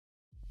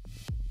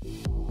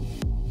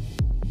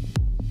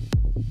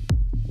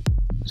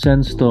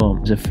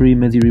sendStorm is a free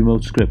MIDI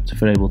remote script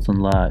for Ableton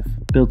Live,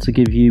 built to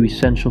give you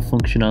essential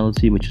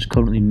functionality which is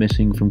currently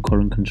missing from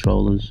current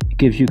controllers. It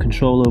gives you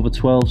control over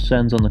 12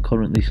 sends on the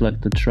currently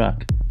selected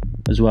track,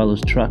 as well as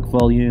track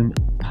volume,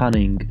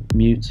 panning,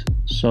 mute,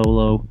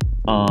 solo,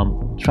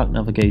 arm, track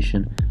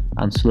navigation,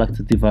 and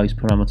selected device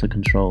parameter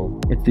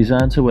control. It's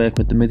designed to work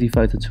with the Midi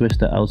Fighter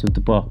Twister out of the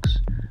box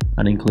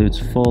and includes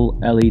full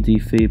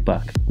LED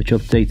feedback, which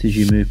updates as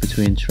you move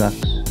between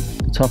tracks.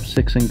 The top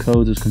 6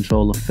 encoders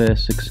control the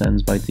first 6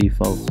 sends by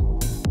default.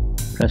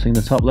 Pressing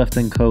the top left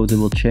encoder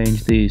will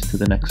change these to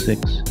the next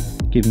 6,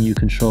 giving you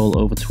control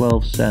over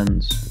 12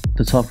 sends.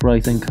 The top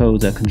right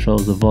encoder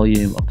controls the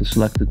volume of the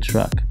selected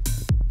track.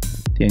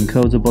 The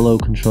encoder below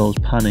controls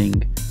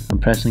panning,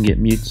 and pressing it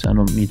mutes and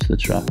unmutes the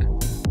track.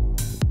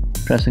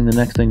 Pressing the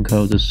next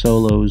encoder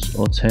solos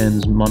or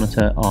turns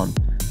monitor on,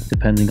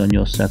 depending on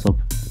your setup,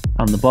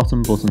 and the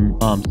bottom button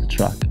arms the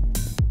track.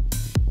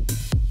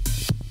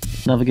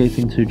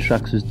 Navigating to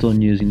tracks is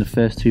done using the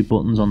first 2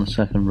 buttons on the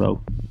second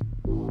row.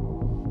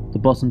 The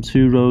bottom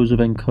 2 rows of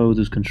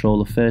encoders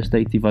control the first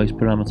 8 device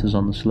parameters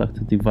on the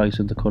selected device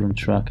of the current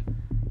track,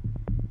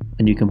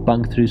 and you can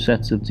bank through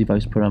sets of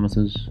device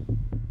parameters.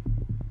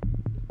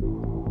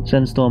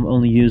 sendStorm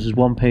only uses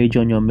one page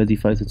on your Midi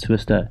Fighter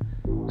Twister,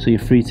 so you're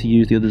free to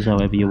use the others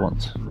however you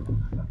want.